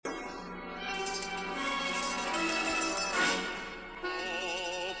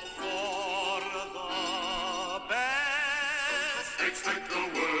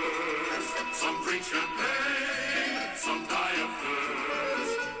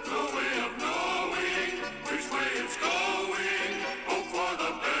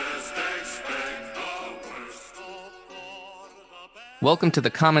Welcome to the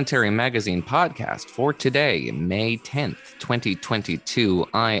Commentary Magazine podcast for today, May 10th, 2022.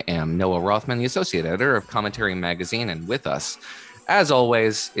 I am Noah Rothman, the associate editor of Commentary Magazine, and with us, as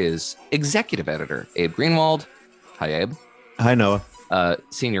always, is executive editor Abe Greenwald. Hi, Abe. Hi, Noah.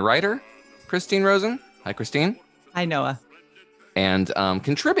 Senior writer Christine Rosen. Hi, Christine. Hi, Noah. And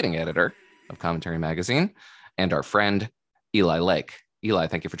contributing editor of Commentary Magazine, and our friend Eli Lake. Eli,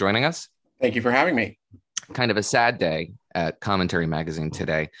 thank you for joining us. Thank you for having me. Kind of a sad day at Commentary Magazine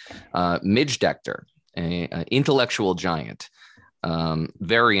today. Midge Decter, an intellectual giant,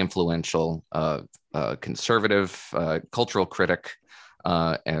 very influential, conservative cultural critic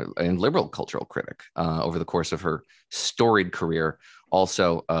and liberal cultural critic over the course of her storied career.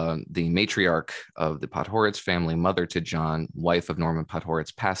 Also, the matriarch of the Podhoretz family, mother to John, wife of Norman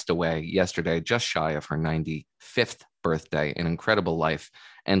Podhoretz, passed away yesterday, just shy of her 95th birthday. An incredible life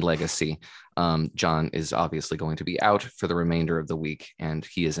and legacy. John is obviously going to be out for the remainder of the week, and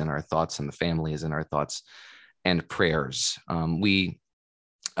he is in our thoughts, and the family is in our thoughts and prayers. We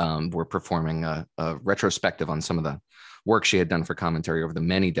were performing a retrospective on some of the work she had done for Commentary over the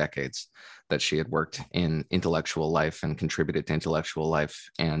many decades that she had worked in intellectual life and contributed to intellectual life.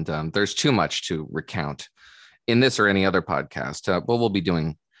 And there's too much to recount in this or any other podcast, but we'll be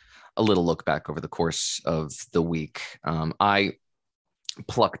doing a little look back over the course of the week. I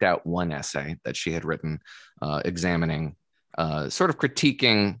plucked out one essay that she had written, examining, sort of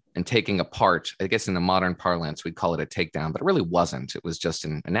critiquing and taking apart. I guess in the modern parlance, we'd call it a takedown, but it really wasn't. It was just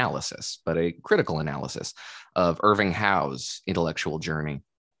an analysis, but a critical analysis of Irving Howe's intellectual journey,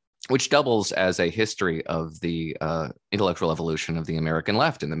 which doubles as a history of the intellectual evolution of the American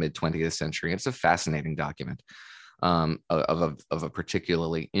left in the mid-20th century. It's a fascinating document of a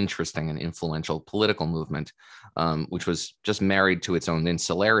particularly interesting and influential political movement, which was just married to its own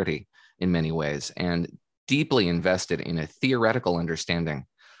insularity in many ways and deeply invested in a theoretical understanding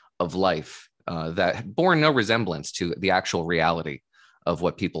of life that bore no resemblance to the actual reality of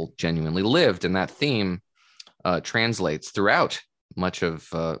what people genuinely lived. And that theme translates throughout much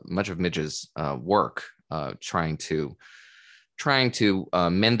of Midge's work, trying to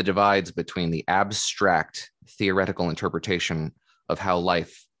mend the divides between the abstract theoretical interpretation of how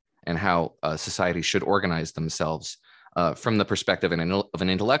life and how society should organize themselves from the perspective of an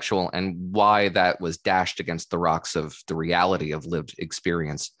intellectual, and why that was dashed against the rocks of the reality of lived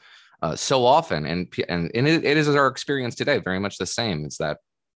experience so often. And it is our experience today, very much the same. It's that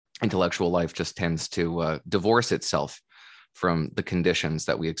intellectual life just tends to divorce itself from the conditions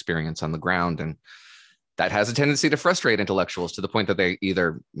that we experience on the ground. And that has a tendency to frustrate intellectuals to the point that they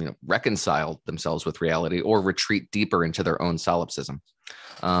either reconcile themselves with reality or retreat deeper into their own solipsism.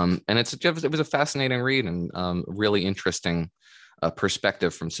 And it was a fascinating read and really interesting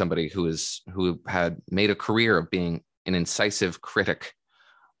perspective from somebody who had made a career of being an incisive critic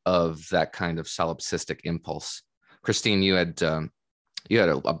of that kind of solipsistic impulse. Christine, you had a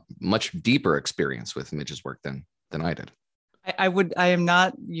much deeper experience with Midge's work than I did. I am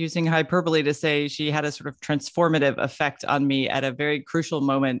not using hyperbole to say she had a sort of transformative effect on me at a very crucial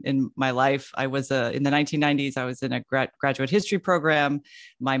moment in my life. I was in the 1990s, I was in a graduate history program.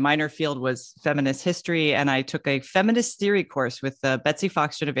 My minor field was feminist history, and I took a feminist theory course with Betsy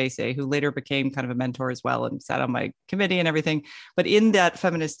Fox Genovese, who later became kind of a mentor as well and sat on my committee and everything. But in that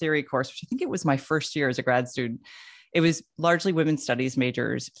feminist theory course, which I think it was my first year as a grad student, it was largely women's studies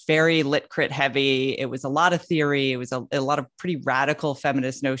majors, very lit crit heavy. It was a lot of theory. It was a lot of pretty radical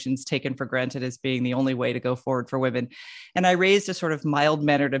feminist notions taken for granted as being the only way to go forward for women. And I raised a sort of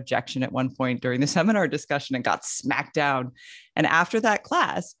mild-mannered objection at one point during the seminar discussion and got smacked down. And after that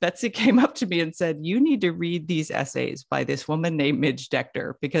class, Betsy came up to me and said, "You need to read these essays by this woman named Midge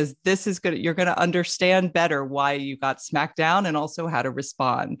Decter, because this is good. You're going to understand better why you got smacked down and also how to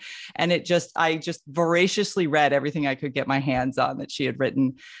respond." And I just voraciously read everything I could get my hands on that she had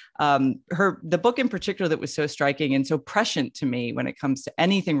written. The book in particular that was so striking and so prescient to me when it comes to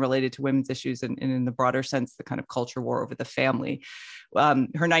anything related to women's issues and in the broader sense, the kind of culture war over the family.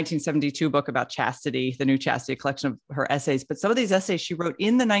 Her 1972 book about chastity, the New Chastity, collection of her essays, but some of these essays she wrote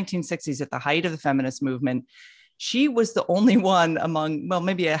in the 1960s at the height of the feminist movement. She was the only one among,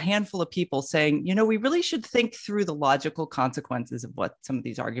 maybe a handful of people saying, we really should think through the logical consequences of what some of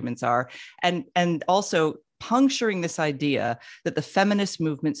these arguments are. And also puncturing this idea that the feminist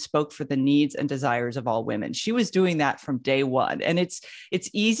movement spoke for the needs and desires of all women. She was doing that from day one. And it's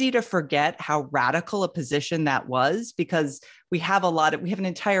easy to forget how radical a position that was, because we have an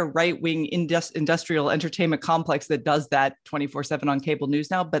entire right-wing industrial entertainment complex that does that 24/7 on cable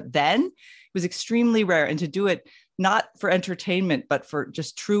news now. But then it was extremely rare. And to do it not for entertainment, but for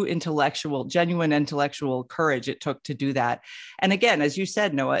just true genuine intellectual courage it took to do that. And again, as you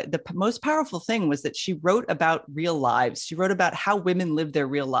said, Noah, the most powerful thing was that she wrote about real lives. She wrote about how women live their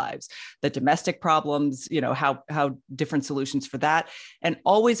real lives, the domestic problems, how different solutions for that, and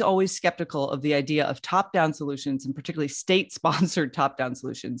always skeptical of the idea of top-down solutions, and particularly state-sponsored top-down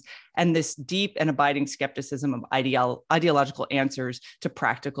solutions, and this deep and abiding skepticism of ideological answers to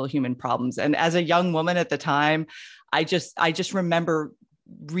practical human problems. And as a young woman at the time, I just remember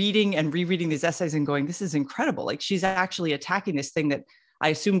reading and rereading these essays and going, this is incredible. Like, she's actually attacking this thing that I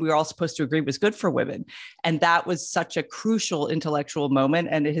assumed we were all supposed to agree was good for women. And that was such a crucial intellectual moment.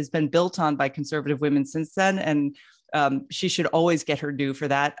 And it has been built on by conservative women since then. And she should always get her due for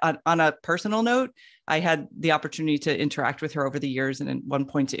that. On a personal note, I had the opportunity to interact with her over the years, and at one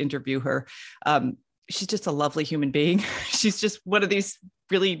point to interview her. She's just a lovely human being. She's just one of these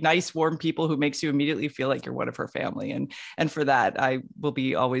really nice, warm people who makes you immediately feel like you're one of her family. And for that, I will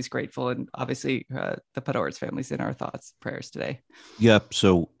be always grateful. And obviously the Podhoretz family's in our thoughts, prayers today. Yeah.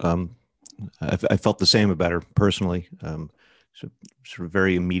 So I felt the same about her personally. Sort of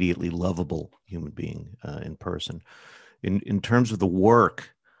very immediately lovable human being in person. In terms of the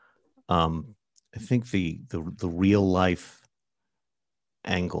work, I think the real life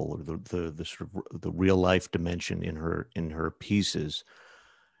angle, or the sort of the real life dimension in her pieces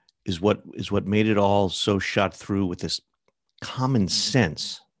is what made it all so shot through with this common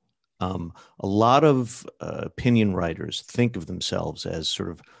sense. A lot of opinion writers think of themselves as sort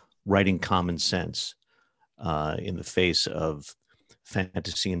of writing common sense in the face of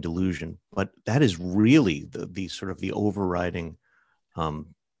fantasy and delusion, but that is really the sort of the overriding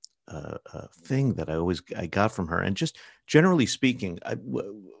thing that I got from her. And just generally speaking,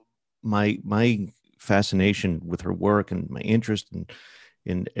 my fascination with her work and my interest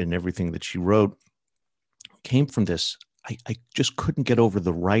in everything that she wrote came from this. I just couldn't get over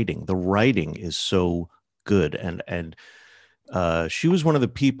the writing. The writing is so good, and she was one of the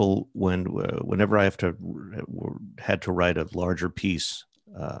people whenever I had to write a larger piece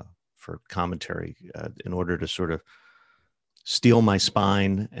for commentary in order to sort of steel my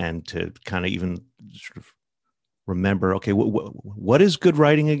spine and to kind of even sort of remember, okay, what is good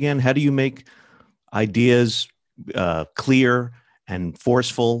writing again? How do you make ideas clear and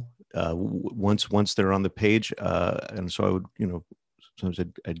forceful once they're on the page? And so I would, sometimes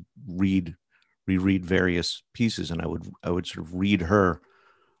I'd reread various pieces, and I would sort of read her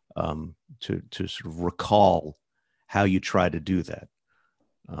to sort of recall how you try to do that.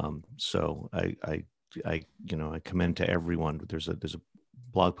 So I commend to everyone. There's a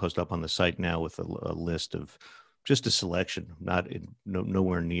blog post up on the site now with a list of just a selection,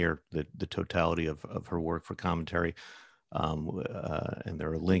 nowhere near the totality of her work for commentary. And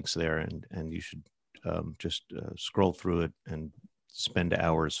there are links there, and you should just scroll through it and spend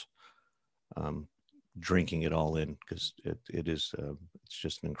hours drinking it all in, because it's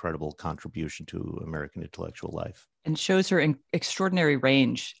just an incredible contribution to American intellectual life. And shows her extraordinary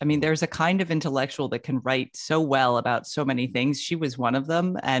range. I mean, there's a kind of intellectual that can write so well about so many things. She was one of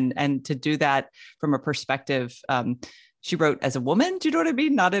them. And to do that from a perspective, she wrote as a woman, do you know what I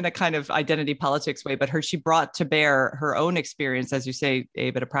mean? Not in a kind of identity politics way, but she brought to bear her own experience, as you say,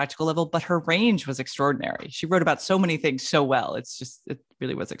 Abe, at a practical level, but her range was extraordinary. She wrote about so many things so well. It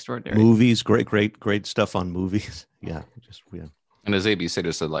really was extraordinary. Movies, great stuff on movies. Yeah. And as Abe said,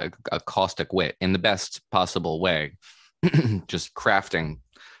 just like a caustic wit in the best possible way, just crafting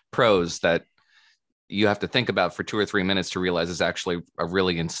prose that you have to think about for 2 or 3 minutes to realize is actually a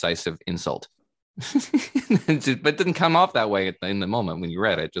really incisive insult. But it didn't come off that way in the moment when you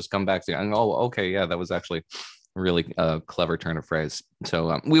read it. Just come back to, oh, okay, yeah, that was actually a really clever turn of phrase.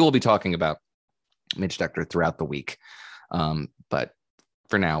 So we will be talking about Midge Decter throughout the week. But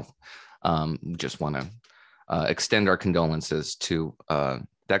for now, just want to extend our condolences to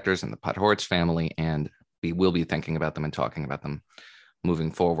Decters and the Podhoretz family, and we will be thinking about them and talking about them moving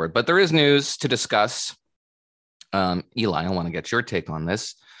forward. But there is news to discuss. Eli, I want to get your take on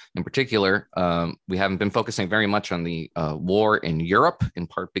this. In particular, we haven't been focusing very much on the war in Europe, in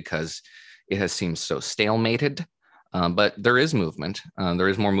part because it has seemed so stalemated. But there is movement. There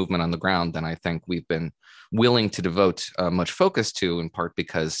is more movement on the ground than I think we've been willing to devote much focus to, in part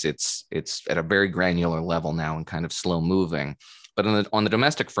because it's at a very granular level now and kind of slow moving. But on the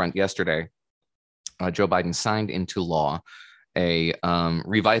domestic front yesterday, Joe Biden signed into law a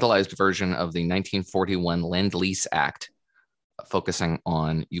revitalized version of the 1941 Lend-Lease Act, focusing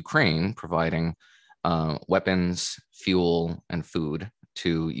on Ukraine, providing weapons, fuel, and food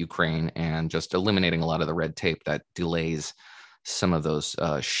to Ukraine, and just eliminating a lot of the red tape that delays some of those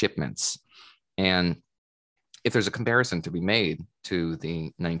shipments. And if there's a comparison to be made to the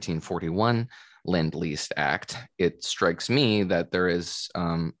 1941 Lend-Lease Act, it strikes me that there is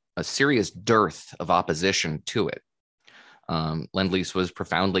a serious dearth of opposition to it. Lend-Lease was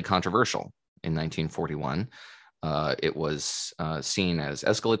profoundly controversial in 1941. It was seen as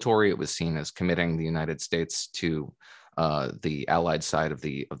escalatory. It was seen as committing the United States to the Allied side of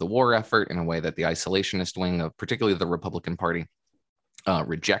the war effort in a way that the isolationist wing of particularly the Republican Party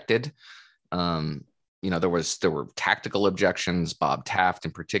rejected. There were tactical objections. Bob Taft,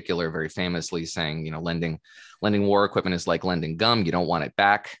 in particular, very famously saying, lending war equipment is like lending gum. You don't want it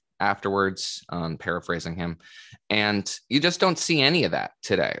back afterwards, paraphrasing him. And you just don't see any of that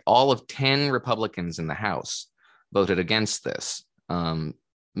today. All of 10 Republicans in the House voted against this.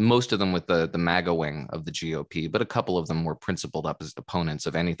 Most of them with the MAGA wing of the GOP, but a couple of them were principled opponents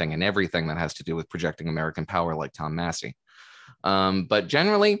of anything and everything that has to do with projecting American power, like Tom Massie. But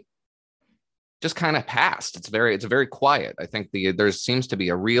generally, just kind of passed. It's very quiet. I think there seems to be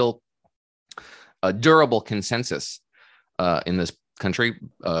a durable consensus in this country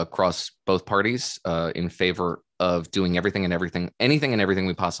across both parties in favor of doing anything and everything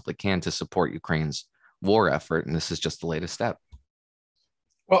we possibly can to support Ukraine's war effort. And this is just the latest step.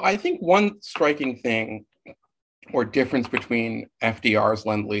 Well, I think one striking thing or difference between FDR's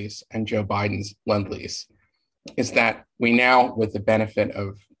Lend-Lease and Joe Biden's Lend-Lease is that we now, with the benefit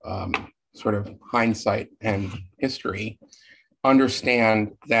of sort of hindsight and history,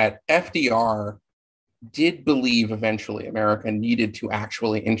 understand that FDR did believe eventually America needed to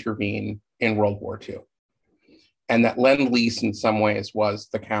actually intervene in World War II. And that Lend-Lease in some ways was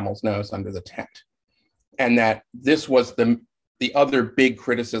the camel's nose under the tent. And that this was the other big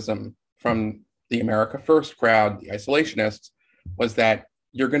criticism from the America First crowd, the isolationists, was that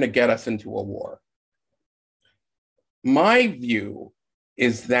you're going to get us into a war. My view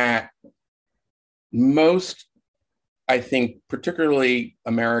is that most, I think, particularly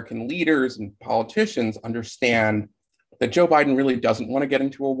American leaders and politicians understand that Joe Biden really doesn't want to get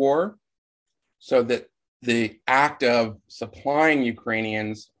into a war, so that the act of supplying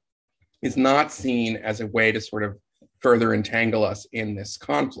Ukrainians is not seen as a way to sort of further entangle us in this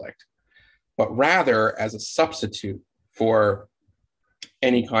conflict, but rather as a substitute for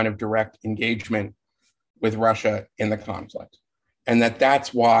any kind of direct engagement with Russia in the conflict. And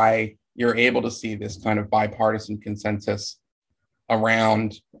that's why you're able to see this kind of bipartisan consensus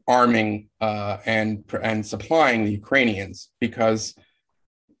around arming and supplying the Ukrainians, because,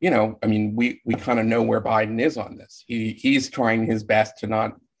 we kind of know where Biden is on this. He's trying his best to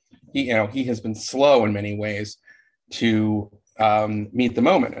not, he has been slow in many ways to meet the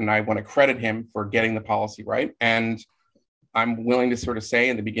moment. And I want to credit him for getting the policy right. And I'm willing to sort of say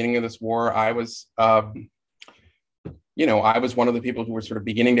in the beginning of this war, I was one of the people who were sort of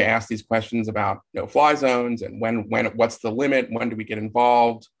beginning to ask these questions about no-fly zones and what's the limit? When do we get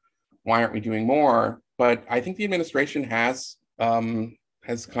involved? Why aren't we doing more? But I think the administration has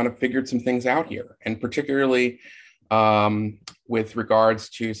kind of figured some things out here, and particularly with regards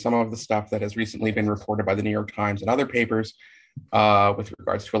to some of the stuff that has recently been reported by the New York Times and other papers with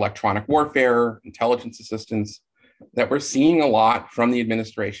regards to electronic warfare, intelligence assistance, that we're seeing a lot from the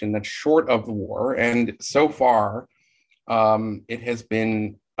administration that's short of the war. And so far, it has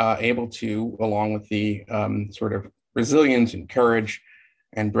been able to, along with the sort of resilience and courage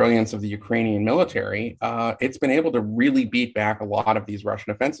and brilliance of the Ukrainian military, it's been able to really beat back a lot of these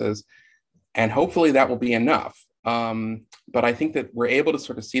Russian offenses. And hopefully that will be enough. But I think that we're able to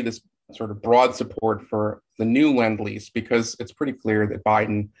sort of see this sort of broad support for the new Lend-Lease, because it's pretty clear that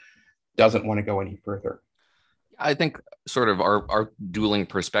Biden doesn't want to go any further. I think sort of our dueling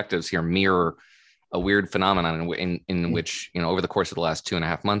perspectives here mirror a weird phenomenon in which, over the course of the last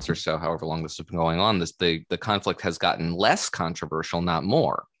 2.5 months or so, however long this has been going on, the conflict has gotten less controversial, not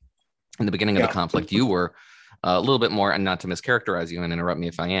more. In the beginning of the conflict, you were a little bit more, and not to mischaracterize you and interrupt me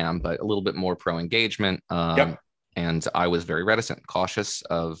if I am, but a little bit more pro-engagement. And I was very reticent, cautious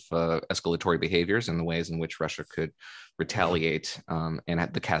of escalatory behaviors and the ways in which Russia could retaliate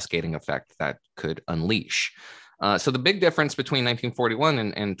and the cascading effect that could unleash. So the big difference between 1941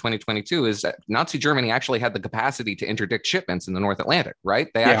 and 2022 is that Nazi Germany actually had the capacity to interdict shipments in the North Atlantic, right?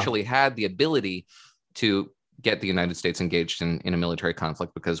 They actually had the ability to get the United States engaged in a military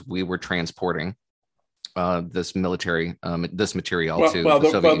conflict because we were transporting this material to the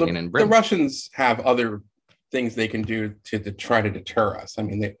Soviet Union and Britain. The Russians have other things they can do to try to deter us. I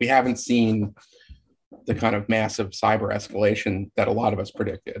mean, we haven't seen the kind of massive cyber escalation that a lot of us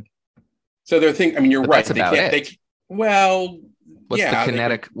predicted. So they're thinking, I mean, you're right. That's about it. What's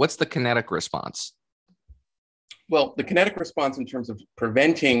the kinetic response? Well, the kinetic response in terms of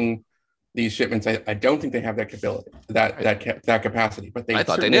preventing these shipments. I don't think they have that ability, that capacity, but they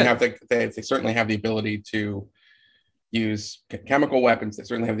certainly have they certainly have the ability to use chemical weapons. They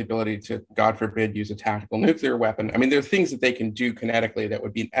certainly have the ability to, God forbid, use a tactical nuclear weapon. I mean, there are things that they can do kinetically that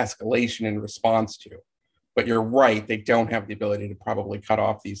would be an escalation in response to. But you're right, they don't have the ability to probably cut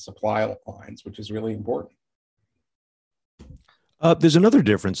off these supply lines, which is really important. There's another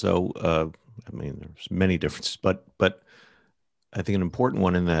difference, though. I mean, there's many differences, but I think an important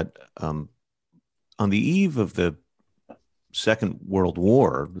one in that on the eve of the Second World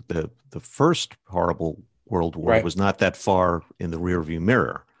War, the first horrible World War was not that far in the rearview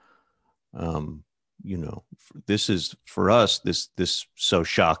mirror. You know, this is for us. This so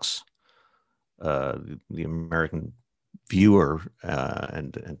shocks the American viewer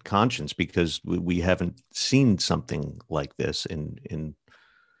and conscience, because we haven't seen something like this in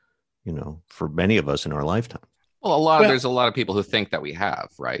you know, for many of us in our lifetime. Well, there's a lot of people who think that we have,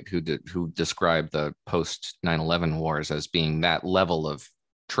 right? Who describe the post 9/11 wars as being that level of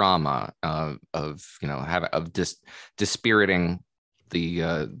trauma of you know dispiriting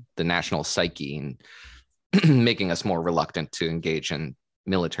the national psyche and making us more reluctant to engage in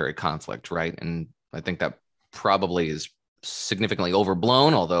military conflict, right? And I think that probably is significantly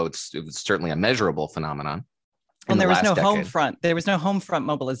overblown, although it was certainly a measurable phenomenon. And there was no home front. There was no home front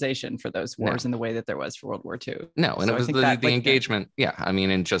mobilization for those wars in the way that there was for World War II. No, and so it was the engagement. Yeah, I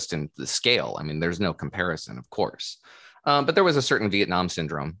mean, and just in the scale. I mean, there's no comparison, of course. But there was a certain Vietnam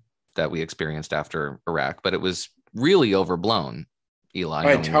syndrome that we experienced after Iraq, but it was really overblown,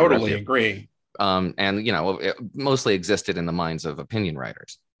 Eli. I totally agree. And, you know, it mostly existed in the minds of opinion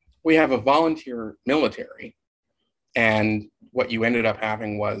writers. We have a volunteer military. And what you ended up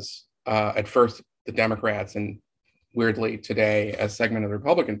having was, at first, the Democrats, and weirdly today, a segment of the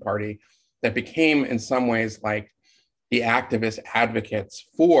Republican Party, that became in some ways like the activist advocates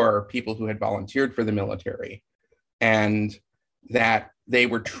for people who had volunteered for the military. And that they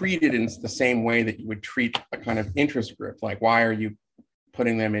were treated in the same way that you would treat a kind of interest group. Like, why are you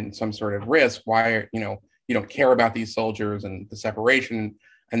putting them in some sort of risk? Why are, you know, you don't care about these soldiers and the separation.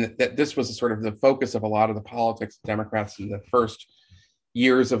 And that this was sort of the focus of a lot of the politics of Democrats in the first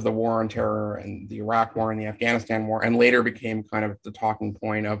years of the war on terror and the Iraq war and the Afghanistan war, and later became kind of the talking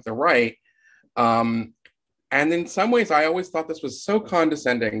point of the right. And in some ways, I always thought this was so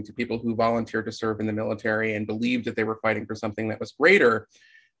condescending to people who volunteered to serve in the military and believed that they were fighting for something that was greater,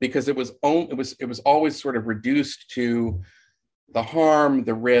 because it was always sort of reduced to the harm,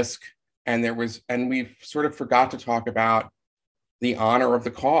 the risk, and we sort of forgot to talk about the honor of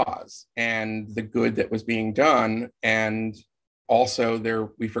the cause and the good that was being done. And also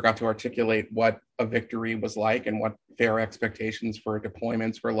we forgot to articulate what a victory was like and what fair expectations for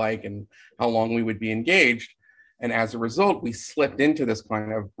deployments were like and how long we would be engaged. And as a result, we slipped into this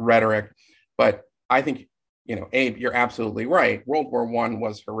kind of rhetoric. But I think, you know, Abe, you're absolutely right. World War I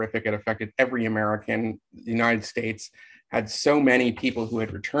was horrific. It affected every American. The United States had so many people who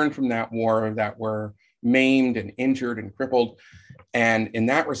had returned from that war that were maimed and injured and crippled. And in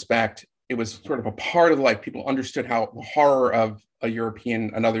that respect, it was sort of a part of life. People understood how the horror of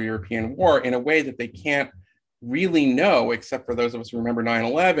another European war in a way that they can't really know, except for those of us who remember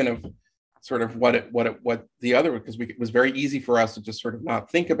 9/11, of sort of what the other, because it was very easy for us to just sort of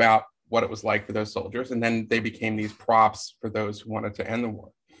not think about what it was like for those soldiers. And then they became these props for those who wanted to end the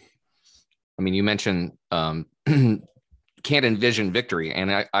war. I mean, you mentioned can't envision victory.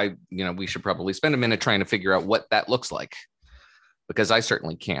 And I, you know, we should probably spend a minute trying to figure out what that looks like, because I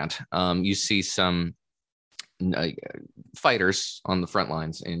certainly can't. You see some fighters on the front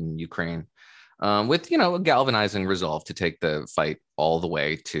lines in Ukraine with, you know, a galvanizing resolve to take the fight all the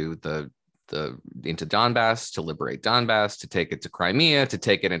way to into Donbass, to liberate Donbass, to take it to Crimea, to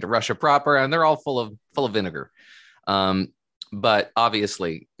take it into Russia proper, and they're all full of vinegar. But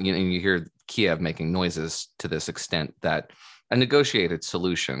obviously, you know, you hear Kiev making noises to this extent that a negotiated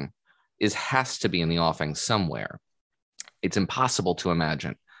solution has to be in the offing somewhere. It's impossible to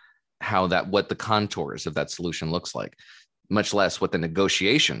imagine what the contours of that solution looks like, much less what the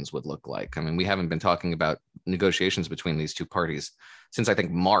negotiations would look like. I mean, we haven't been talking about negotiations between these two parties since I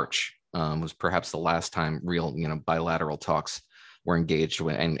think March was perhaps the last time real, you know, bilateral talks were engaged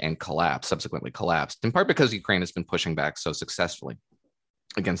and subsequently collapsed, in part because Ukraine has been pushing back so successfully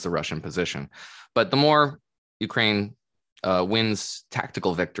against the Russian position. But the more Ukraine wins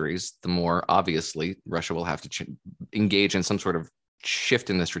tactical victories, the more obviously Russia will have to engage in some sort of shift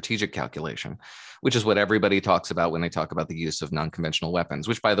in the strategic calculation, which is what everybody talks about when they talk about the use of non-conventional weapons,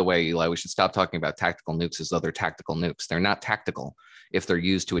 which, by the way, Eli, we should stop talking about tactical nukes as though they're tactical nukes. They're not tactical if they're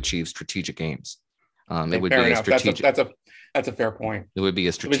used to achieve strategic aims. It would fair be enough. a strategic. That's a fair point. It would be a It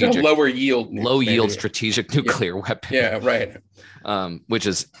was strategic, a lower yield, low yield strategic nuclear weapon. Yeah, right. Which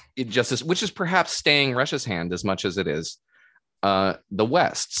is perhaps staying Russia's hand as much as it is the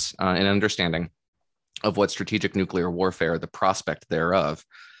West's in understanding of what strategic nuclear warfare, the prospect thereof,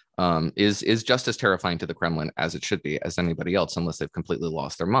 is just as terrifying to the Kremlin as it should be as anybody else, unless they've completely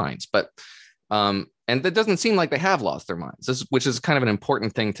lost their minds. But and it doesn't seem like they have lost their minds, which is kind of an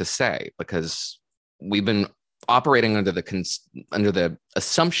important thing to say, because we've been operating under the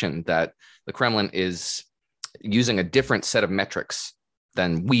assumption that the Kremlin is using a different set of metrics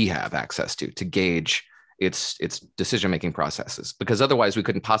than we have access to gauge its decision-making processes, because otherwise we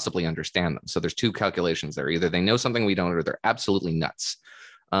couldn't possibly understand them. So there's two calculations there. Either they know something we don't, or they're absolutely nuts.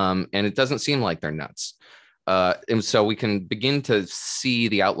 And it doesn't seem like they're nuts. And so we can begin to see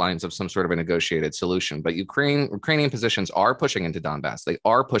the outlines of some sort of a negotiated solution. But Ukrainian positions are pushing into Donbass. They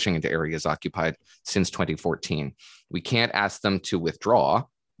are pushing into areas occupied since 2014. We can't ask them to withdraw.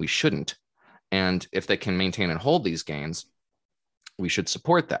 We shouldn't. And if they can maintain and hold these gains, we should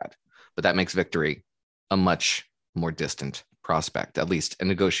support that. But that makes victory a much more distant prospect, at least a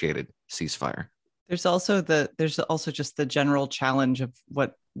negotiated ceasefire. There's also just the general challenge of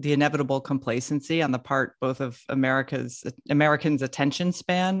what the inevitable complacency on the part both of Americans' attention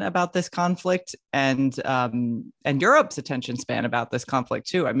span about this conflict and Europe's attention span about this conflict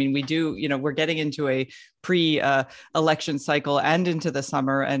too. I mean, we're getting into a pre-election cycle and into the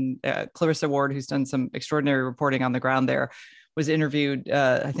summer, and Clarissa Ward, who's done some extraordinary reporting on the ground there, was interviewed,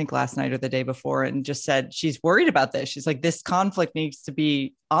 I think last night or the day before, and just said she's worried about this. She's like, this conflict needs to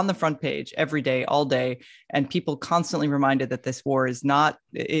be on the front page every day, all day. And people constantly reminded that this war is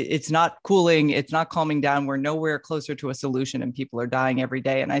it's not cooling, it's not calming down. We're nowhere closer to a solution, and people are dying every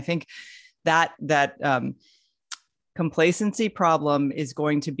day. And I think that complacency problem is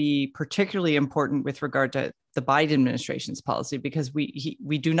going to be particularly important with regard to the Biden administration's policy, because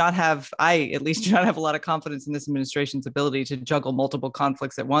we do not have, I at least do not have a lot of confidence in this administration's ability to juggle multiple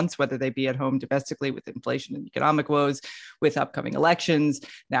conflicts at once, whether they be at home domestically with inflation and economic woes, with upcoming elections.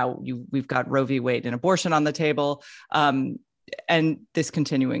 Now we've got Roe v. Wade and abortion on the table, and this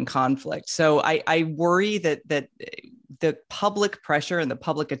continuing conflict. So I worry that the public pressure and the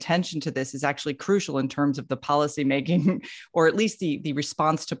public attention to this is actually crucial in terms of the policy making, or at least the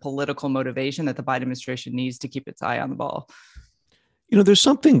response to political motivation that the Biden administration needs to keep its eye on the ball. There's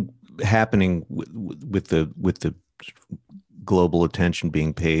something happening with the global attention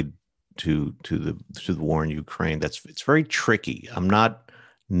being paid to the war in Ukraine. It's very tricky. I'm not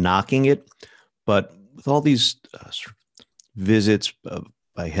knocking it, but with all these visits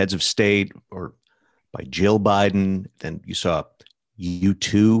by heads of state or by Jill Biden, then you saw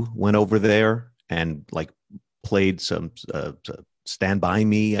U2 went over there and played some Stand By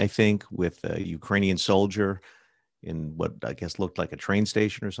Me, I think, with a Ukrainian soldier in what I guess looked like a train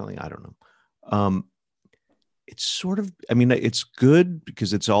station or something. I don't know. It's sort of, it's good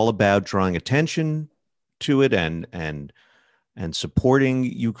because it's all about drawing attention to it and supporting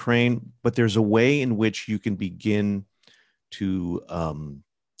Ukraine. But there's a way in which you can begin to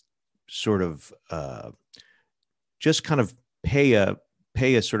just kind of pay a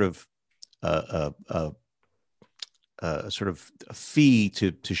sort of sort of a fee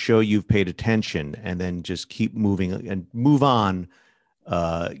to show you've paid attention, and then just keep moving and move on,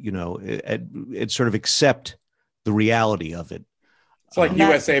 and sort of accept the reality of it. It's like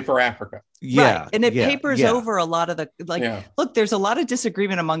USA for Africa. Yeah. Right. And it papers over a lot of look, there's a lot of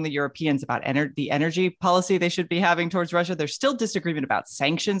disagreement among the Europeans about the energy policy they should be having towards Russia. There's still disagreement about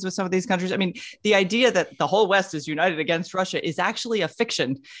sanctions with some of these countries. I mean, the idea that the whole West is united against Russia is actually a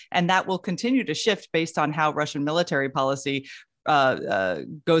fiction, and that will continue to shift based on how Russian military policy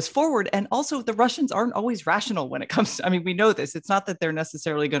goes forward. And also the Russians aren't always rational when it comes to, we know this. It's not that they're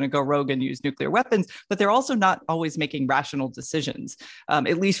necessarily going to go rogue and use nuclear weapons, but they're also not always making rational decisions,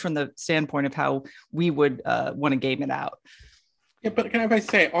 at least from the standpoint of how we would want to game it out. Yeah, but can I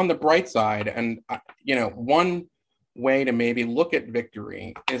say, on the bright side, and one way to maybe look at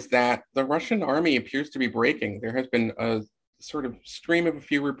victory is that the Russian army appears to be breaking. There has been a sort of stream of a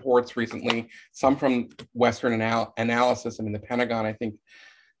few reports recently, some from Western analysis. The Pentagon, I think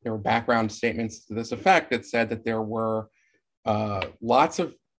there were background statements to this effect that said that there were lots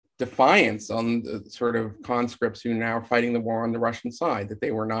of defiance on the sort of conscripts who now are fighting the war on the Russian side, that they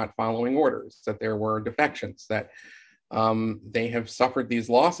were not following orders, that there were defections, that they have suffered these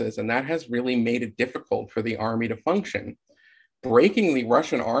losses, and that has really made it difficult for the army to function. Breaking the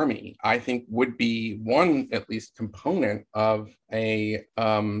Russian army, I think, would be one, at least, component of a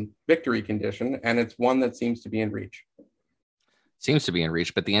victory condition, and it's one that seems to be in reach. seems to be in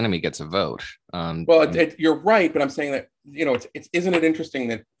reach, but the enemy gets a vote. Well, you're right, but I'm saying that, isn't it interesting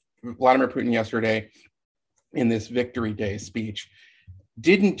that Vladimir Putin yesterday in this Victory Day speech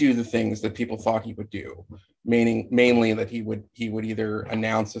didn't do the things that people thought he would do, meaning mainly that he would either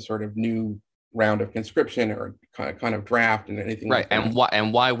announce a sort of new round of conscription or kind of draft and anything right. Like that.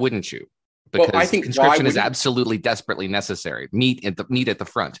 And why wouldn't you? Because I think conscription is absolutely desperately necessary. Meet at the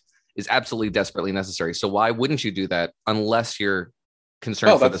front is absolutely desperately necessary. So why wouldn't you do that unless you're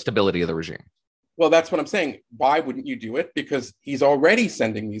concerned for the stability of the regime? Well, that's what I'm saying. Why wouldn't you do it? Because he's already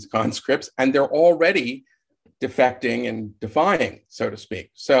sending these conscripts and they're already defecting and defying, so to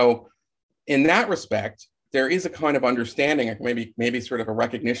speak. So in that respect, there is a kind of understanding, maybe sort of a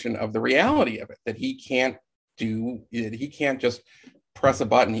recognition of the reality of it, that he can't just press a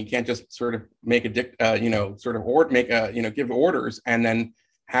button. He can't just sort of make give orders and then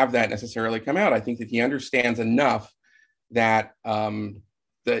have that necessarily come out. I think that he understands enough that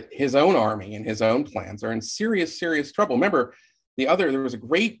that his own army and his own plans are in serious trouble. Remember, there was a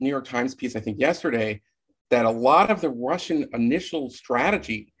great New York Times piece, I think yesterday, that a lot of the Russian initial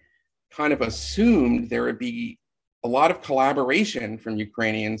strategy kind of assumed there would be a lot of collaboration from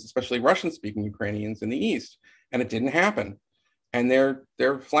Ukrainians, especially Russian-speaking Ukrainians in the East, and it didn't happen. And they're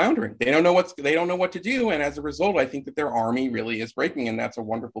floundering. They don't know what to do, and as a result, I think that their army really is breaking, and that's a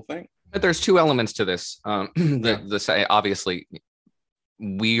wonderful thing. But there's two elements to this. Obviously,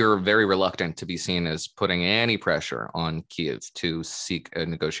 we are very reluctant to be seen as putting any pressure on Kiev to seek a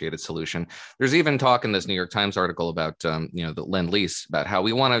negotiated solution. There's even talk in this New York Times article about the Lend-Lease, about how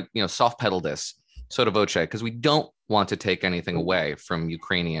we want to soft pedal this sotto voce because we don't want to take anything away from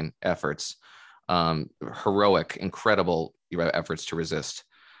Ukrainian efforts, heroic, incredible efforts to resist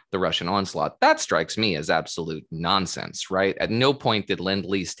the Russian onslaught. That strikes me as absolute nonsense, right? At no point did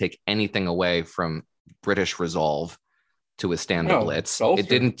Lend-Lease take anything away from British resolve to withstand the Blitz. It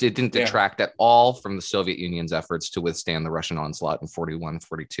didn't detract at all from the Soviet Union's efforts to withstand the Russian onslaught in 41,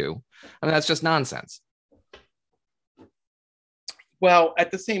 42. I mean, that's just nonsense. Well, at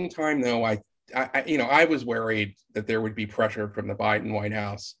the same time, though, I was worried that there would be pressure from the Biden White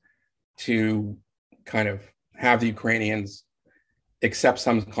House to kind of have the Ukrainians accept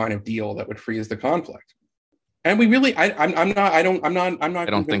some kind of deal that would freeze the conflict. And we really, I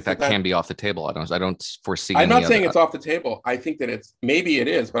don't think that can be off the table. I don't foresee. I'm not saying it's off the table. I think that maybe it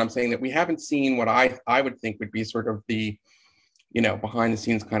is, but I'm saying that we haven't seen what I would think would be sort of the, behind the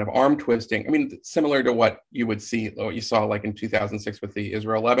scenes kind of arm twisting. I mean, similar to what you saw like in 2006 with the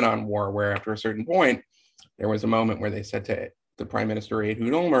Israel-Lebanon war, where after a certain point, there was a moment where they said to the Prime Minister Ehud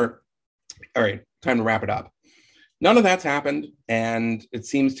Olmert, all right, time to wrap it up. None of that's happened, and it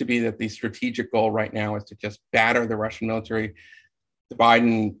seems to be that the strategic goal right now is to just batter the Russian military. The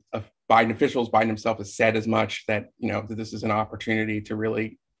Biden officials, Biden himself has said as much, that that this is an opportunity to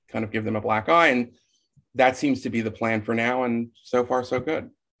really kind of give them a black eye, and that seems to be the plan for now. And so far, so good.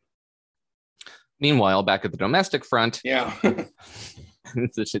 Meanwhile, back at the domestic front, the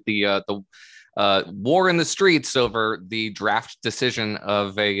war in the streets over the draft decision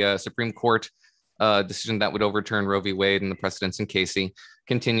of a Supreme Court decision that would overturn Roe v. Wade and the precedents in Casey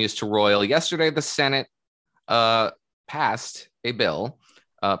continues to roil. Yesterday, the Senate passed a bill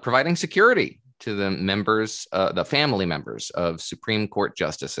providing security to the family members of Supreme Court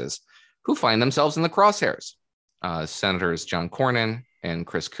justices who find themselves in the crosshairs. Senators John Cornyn and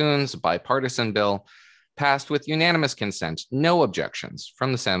Chris Coons, a bipartisan bill, passed with unanimous consent, no objections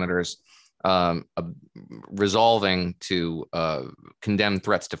from the senators, resolving to condemn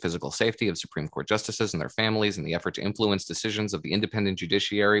threats to physical safety of Supreme Court justices and their families in the effort to influence decisions of the independent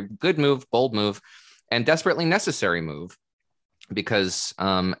judiciary. Good move, bold move, and desperately necessary move, because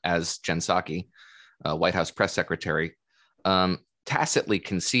as Jen Psaki, White House press secretary, tacitly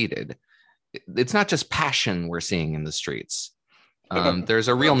conceded, it's not just passion we're seeing in the streets. There's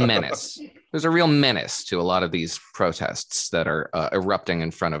a real menace. There's a real menace to a lot of these protests that are erupting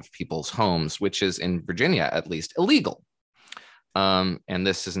in front of people's homes, which is in Virginia, at least, illegal. And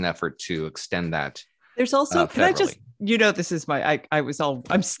this is an effort to extend that. There's also, can I just, federally. this is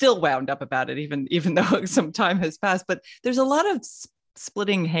I'm still wound up about it, even though some time has passed, but there's a lot of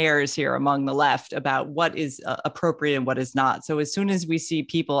splitting hairs here among the left about what is appropriate and what is not. So as soon as we see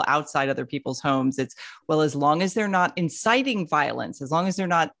people outside other people's homes, it's, well, as long as they're not inciting violence, as long as they're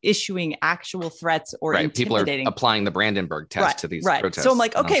not issuing actual threats or intimidating. People are applying the Brandenburg test to these protests. So I'm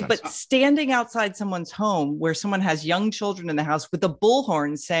like, okay, but standing outside someone's home where someone has young children in the house with a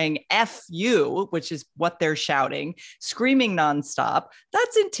bullhorn saying F you, which is what they're shouting, screaming nonstop,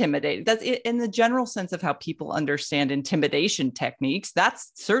 that's intimidating. That's in the general sense of how people understand intimidation techniques. weeks.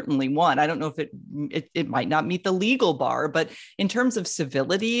 That's certainly one. I don't know if it might not meet the legal bar, but in terms of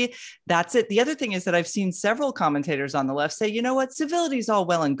civility, that's it. The other thing is that I've seen several commentators on the left say, you know what, civility is all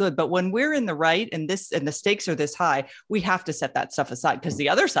well and good, but when we're in the right and the stakes are this high, we have to set that stuff aside because the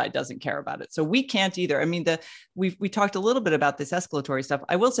other side doesn't care about it. So we can't either. I mean, we talked a little bit about this escalatory stuff.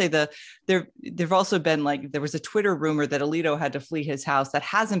 I will say there've also been, like, there was a Twitter rumor that Alito had to flee his house. That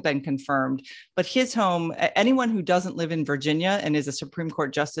hasn't been confirmed, but his home, anyone who doesn't live in Virginia and is a Supreme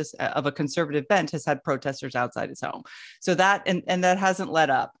Court justice of a conservative bent has had protesters outside his home. So that, and that hasn't let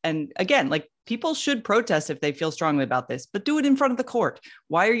up. And again, like, people should protest if they feel strongly about this, but do it in front of the court.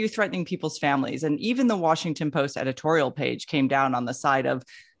 Why are you threatening people's families? And even the Washington Post editorial page came down on the side of,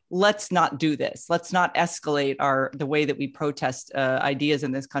 let's not do this. Let's not escalate the way that we protest ideas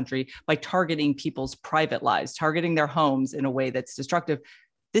in this country by targeting people's private lives, targeting their homes in a way that's destructive.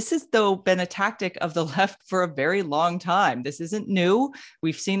 This has, though, been a tactic of the left for a very long time. This isn't new.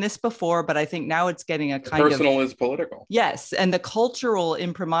 We've seen this before, but I think now it's getting a kind of... Personal is political. Yes. And the cultural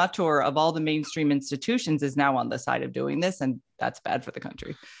imprimatur of all the mainstream institutions is now on the side of doing this. And that's bad for the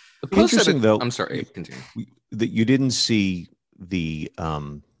country. Interesting, though. I'm sorry, continue. That you didn't see the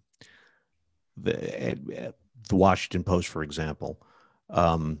Washington Post, for example,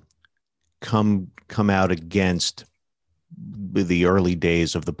 come out against the early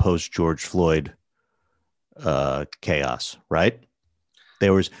days of the post George Floyd chaos, right?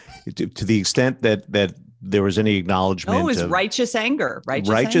 There was, to the extent that there was any acknowledgement. Oh, it was righteous anger,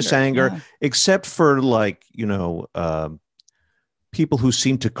 anger, yeah. Except for, like, people who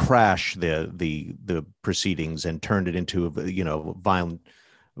seemed to crash the proceedings and turned it into a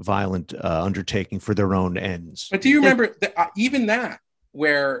violent undertaking for their own ends. But do you remember even that,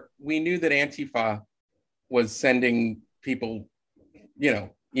 where we knew that Antifa was sending people,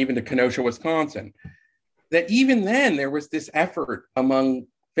 even to Kenosha, Wisconsin, that even then there was this effort among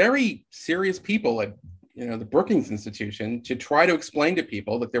very serious people at, the Brookings Institution to try to explain to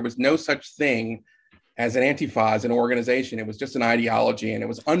people that there was no such thing as an Antifa as an organization. It was just an ideology, and it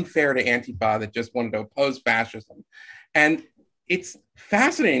was unfair to Antifa that just wanted to oppose fascism. And it's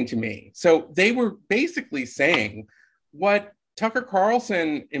fascinating to me. So they were basically saying what Tucker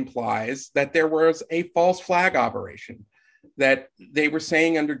Carlson implies, that there was a false flag operation, that they were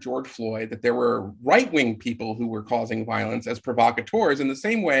saying under George Floyd that there were right-wing people who were causing violence as provocateurs, in the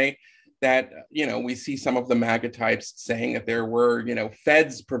same way that, we see some of the MAGA types saying that there were,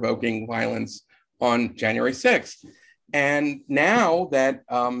 feds provoking violence on January 6th. And now that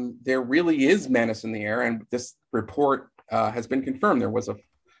there really is menace in the air, and this report has been confirmed, there was a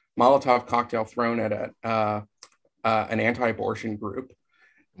Molotov cocktail thrown at an anti-abortion group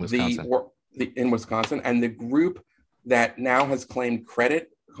in Wisconsin, and the group that now has claimed credit,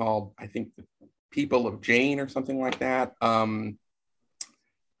 called, I think, the People of Jane or something like that.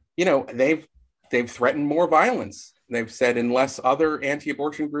 They've threatened more violence. They've said, unless other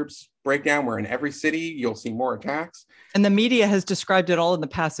anti-abortion groups break down, we're in every city, you'll see more attacks. And the media has described it all in the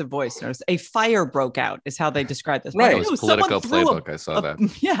passive voice. Notice a fire broke out is how they describe this. Right. It was Politico Playbook. I saw that.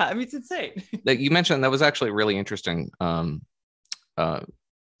 Yeah. I mean, it's insane. That you mentioned, that was actually a really interesting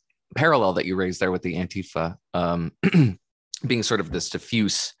parallel that you raised there with the Antifa being sort of this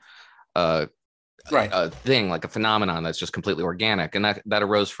diffuse thing, like a phenomenon that's just completely organic. And that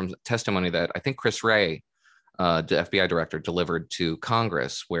arose from testimony that I think Chris Wray, the FBI director, delivered to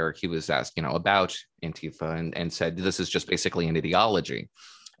Congress, where he was asked, about Antifa, and said, this is just basically an ideology.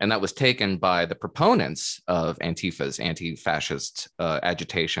 And that was taken by the proponents of Antifa's anti-fascist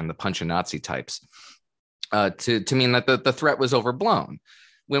agitation, the punch and Nazi types, to mean that the threat was overblown,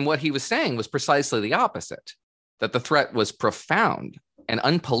 when what he was saying was precisely the opposite, that the threat was profound and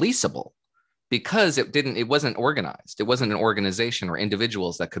unpoliceable, because it wasn't organized. It wasn't an organization or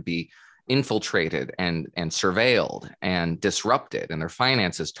individuals that could be infiltrated and surveilled and disrupted and their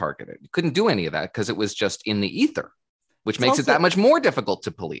finances targeted. You couldn't do any of that because it was just in the ether, which makes it that much more difficult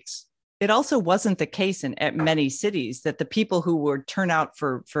to police. It also wasn't the case in many cities that the people who would turn out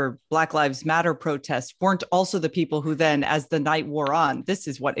for Black Lives Matter protests weren't also the people who then, as the night wore on, this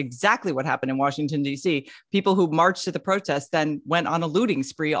is exactly what happened in Washington, D.C. People who marched to the protest then went on a looting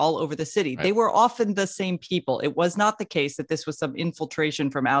spree all over the city. Right. They were often the same people. It was not the case that this was some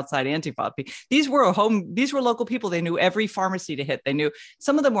infiltration from outside Antifa. These were local people. They knew every pharmacy to hit. They knew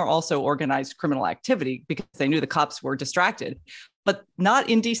some of them were also organized criminal activity because they knew the cops were distracted. But not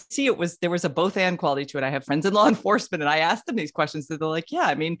in DC. There was a both and quality to it. I have friends in law enforcement, and I asked them these questions. They're like, yeah,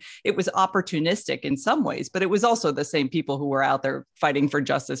 I mean, it was opportunistic in some ways, but it was also the same people who were out there fighting for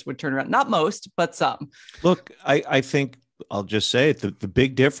justice would turn around. Not most, but some. Look, I think I'll just say it. The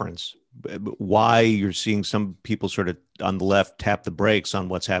big difference why you're seeing some people sort of on the left tap the brakes on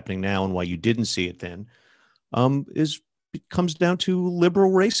what's happening now and why you didn't see it then, it comes down to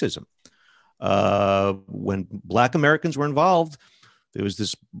liberal racism. When Black Americans were involved, there was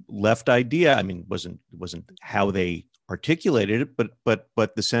this left idea. I mean, it wasn't how they articulated it,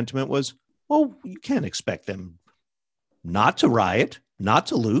 but the sentiment was, well, you can't expect them not to riot, not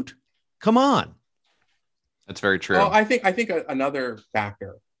to loot. Come on. That's very true. Well, I think another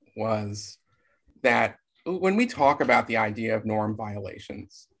factor was that when we talk about the idea of norm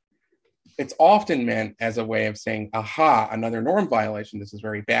violations, it's often meant as a way of saying, aha, another norm violation. This is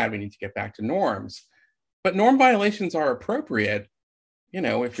very bad. We need to get back to norms. But norm violations are appropriate,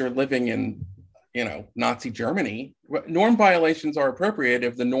 if you're living in, Nazi Germany. Norm violations are appropriate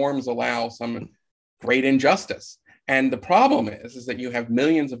if the norms allow some great injustice. And the problem is that you have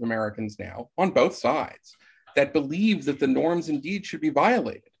millions of Americans now on both sides that believe that the norms indeed should be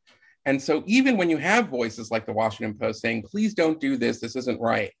violated. And so even when you have voices like the Washington Post saying, please don't do this, this isn't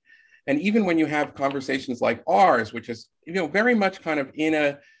right. And even when you have conversations like ours, which is, very much kind of in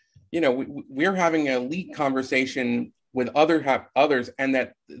a, we're having a elite conversation with others, and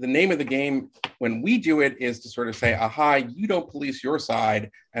that the name of the game when we do it is to sort of say, aha, you don't police your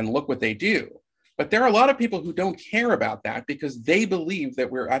side and look what they do. But there are a lot of people who don't care about that because they believe that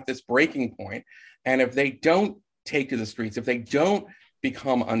we're at this breaking point. And if they don't take to the streets, if they don't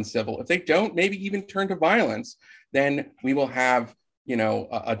become uncivil, if they don't maybe even turn to violence, then we will have,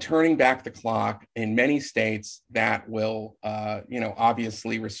 a turning back the clock in many states that will,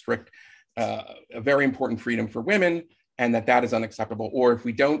 obviously restrict a very important freedom for women, and that is unacceptable. Or if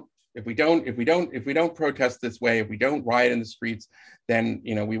we don't protest this way, if we don't riot in the streets, then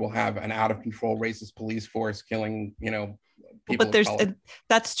we will have an out of control racist police force killing people. But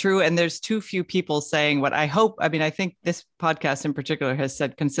that's true, and there's too few people saying what I hope. I mean, I think this podcast in particular has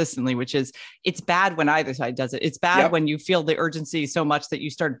said consistently, which is it's bad when either side does it. It's bad when you feel the urgency so much that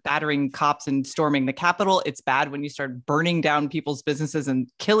you start battering cops and storming the Capitol. It's bad when you start burning down people's businesses and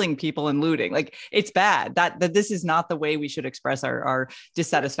killing people and looting. Like, it's bad. That this is not the way we should express our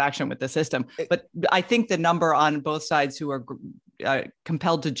dissatisfaction with the system. But I think the number on both sides who are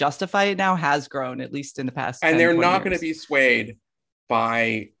compelled to justify it now has grown, at least in the past. And they're not going to be swayed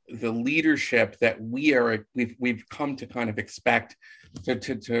by the leadership that we've come to kind of expect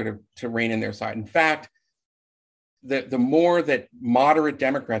to reign in their side. In fact, the more that moderate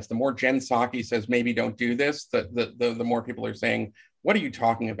Democrats, the more Jen Psaki says maybe don't do this, the more people are saying, what are you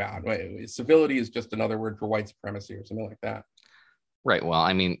talking about? Civility is just another word for white supremacy or something like that. Right. Well,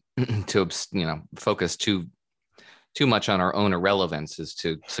 I mean, to focus too much on our own irrelevance is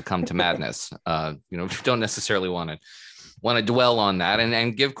to succumb to madness. Don't necessarily want to dwell on that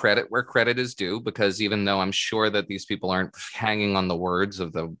and give credit where credit is due, because even though I'm sure that these people aren't hanging on the words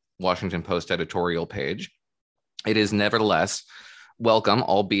of the Washington Post editorial page, it is nevertheless welcome,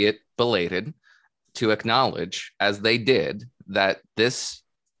 albeit belated, to acknowledge, as they did, that this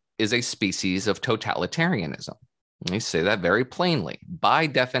is a species of totalitarianism. Let me say that very plainly. By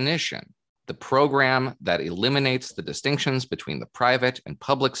definition, the program that eliminates the distinctions between the private and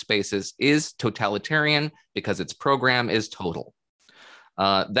public spaces is totalitarian because its program is total.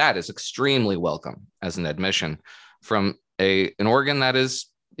 That is extremely welcome as an admission from an organ that is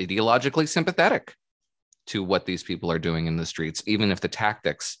ideologically sympathetic to what these people are doing in the streets, even if the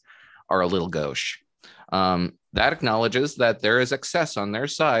tactics are a little gauche. That acknowledges that there is excess on their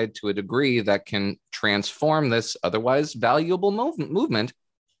side to a degree that can transform this otherwise valuable movement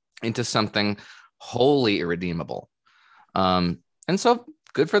into something wholly irredeemable. And so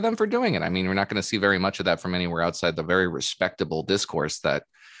good for them for doing it. I mean, we're not going to see very much of that from anywhere outside the very respectable discourse that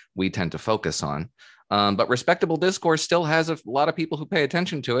we tend to focus on. But respectable discourse still has a lot of people who pay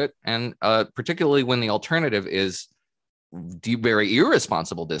attention to it. And particularly when the alternative is very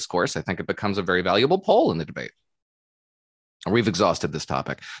irresponsible discourse, I think it becomes a very valuable poll in the debate. We've exhausted this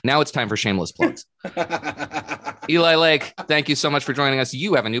topic. Now it's time for shameless plugs. Eli Lake, thank you so much for joining us.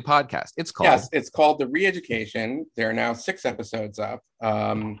 You have a new podcast. It's called The Re-Education. There are now 6 episodes up.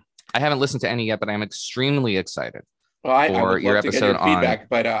 I haven't listened to any yet, but I'm extremely excited. Well, I would your love episode to get your feedback,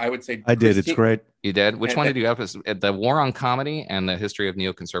 but I would say I did. It's great. You did. Which one did you have? The War on Comedy and the History of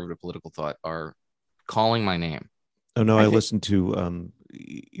Neoconservative Political Thought are calling my name. Oh no, I listened to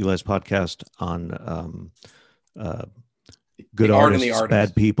Eli's podcast on good artists,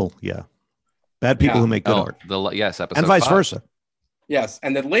 bad people. Yeah, bad people who make good art. Episode and vice 5. versa. Yes,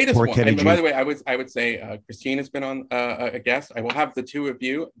 and the latest one. And by the way, I would say Christine has been on a guest. I will have the two of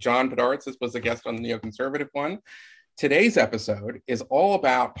you. John Podhoretz was a guest on the neoconservative one. Today's episode is all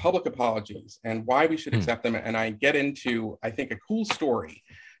about public apologies and why we should accept them. And I get into, I think, a cool story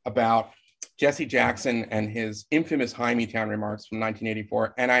about Jesse Jackson and his infamous Hymietown remarks from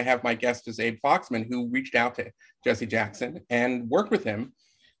 1984. And I have my guest is Abe Foxman, who reached out to Jesse Jackson and worked with him.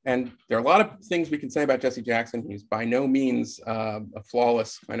 And there are a lot of things we can say about Jesse Jackson. He's by no means a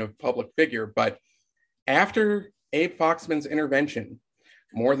flawless kind of public figure, but after Abe Foxman's intervention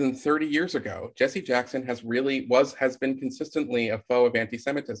more than 30 years ago, Jesse Jackson has been consistently a foe of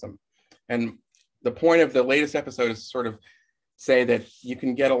anti-Semitism. And the point of the latest episode is to sort of say that you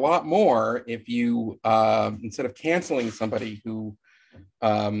can get a lot more if you, instead of canceling somebody who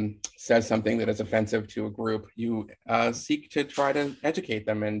says something that is offensive to a group, you seek to try to educate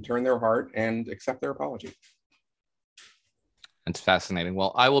them and turn their heart and accept their apology. It's fascinating.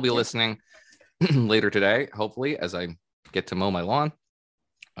 Well, I will be listening later today, hopefully, as I get to mow my lawn,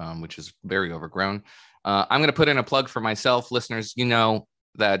 which is very overgrown. I'm going to put in a plug for myself. Listeners, you know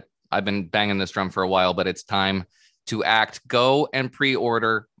that I've been banging this drum for a while, but it's time to act. Go and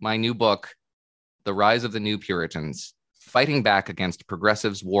pre-order my new book, The Rise of the New Puritans, Fighting Back Against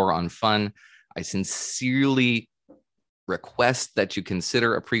Progressives' War on Fun. I sincerely request that you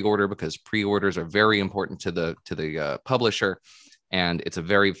consider a pre-order because pre-orders are very important to the publisher. And it's a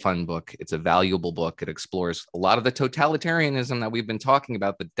very fun book. It's a valuable book. It explores a lot of the totalitarianism that we've been talking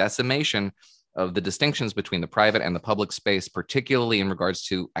about, the decimation of the distinctions between the private and the public space, particularly in regards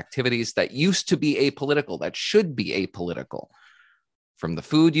to activities that used to be apolitical, that should be apolitical. From the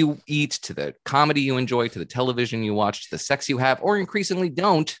food you eat, to the comedy you enjoy, to the television you watch, to the sex you have, or increasingly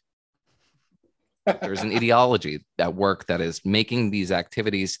don't. There's an ideology at work that is making these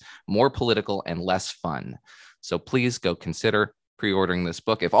activities more political and less fun. So please go consider pre-ordering this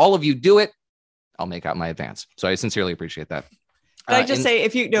book. If all of you do it, I'll make out my advance. So I sincerely appreciate that. Can I just say,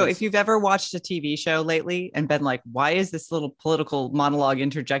 if you've ever watched a TV show lately and been like, why is this little political monologue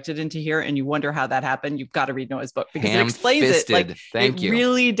interjected into here? And you wonder how that happened, you've got to read Noah's book because it explains it. Like, it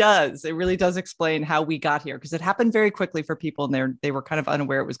really does. It really does explain how we got here because it happened very quickly for people and they were kind of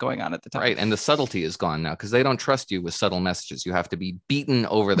unaware it was going on at the time. Right. And the subtlety is gone now because they don't trust you with subtle messages. You have to be beaten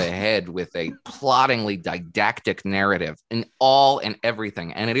over the head with a ploddingly didactic narrative in all and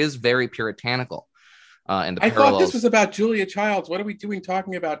everything. And it is very puritanical. And I thought this was about Julia Childs. What are we doing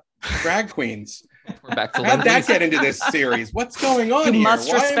talking about drag queens? We're back to how'd that get into this series? What's going on you here? Must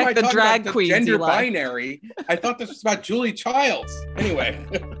Why respect am I the talking drag about queens, the gender Eli. binary? I thought this was about Julia Childs. Anyway,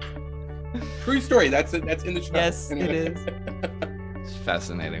 true story. That's in the show. Yes, anyway. it is. It's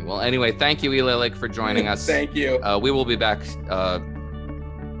fascinating. Well, anyway, thank you, Eli Lake, for joining us. Thank you. We will be back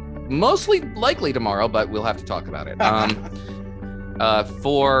mostly likely tomorrow, but we'll have to talk about it.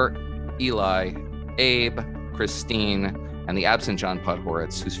 For Eli, Abe, Christine, and the absent John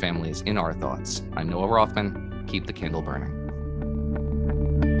Podhoretz, whose family is in our thoughts, I'm Noah Rothman. Keep the candle burning.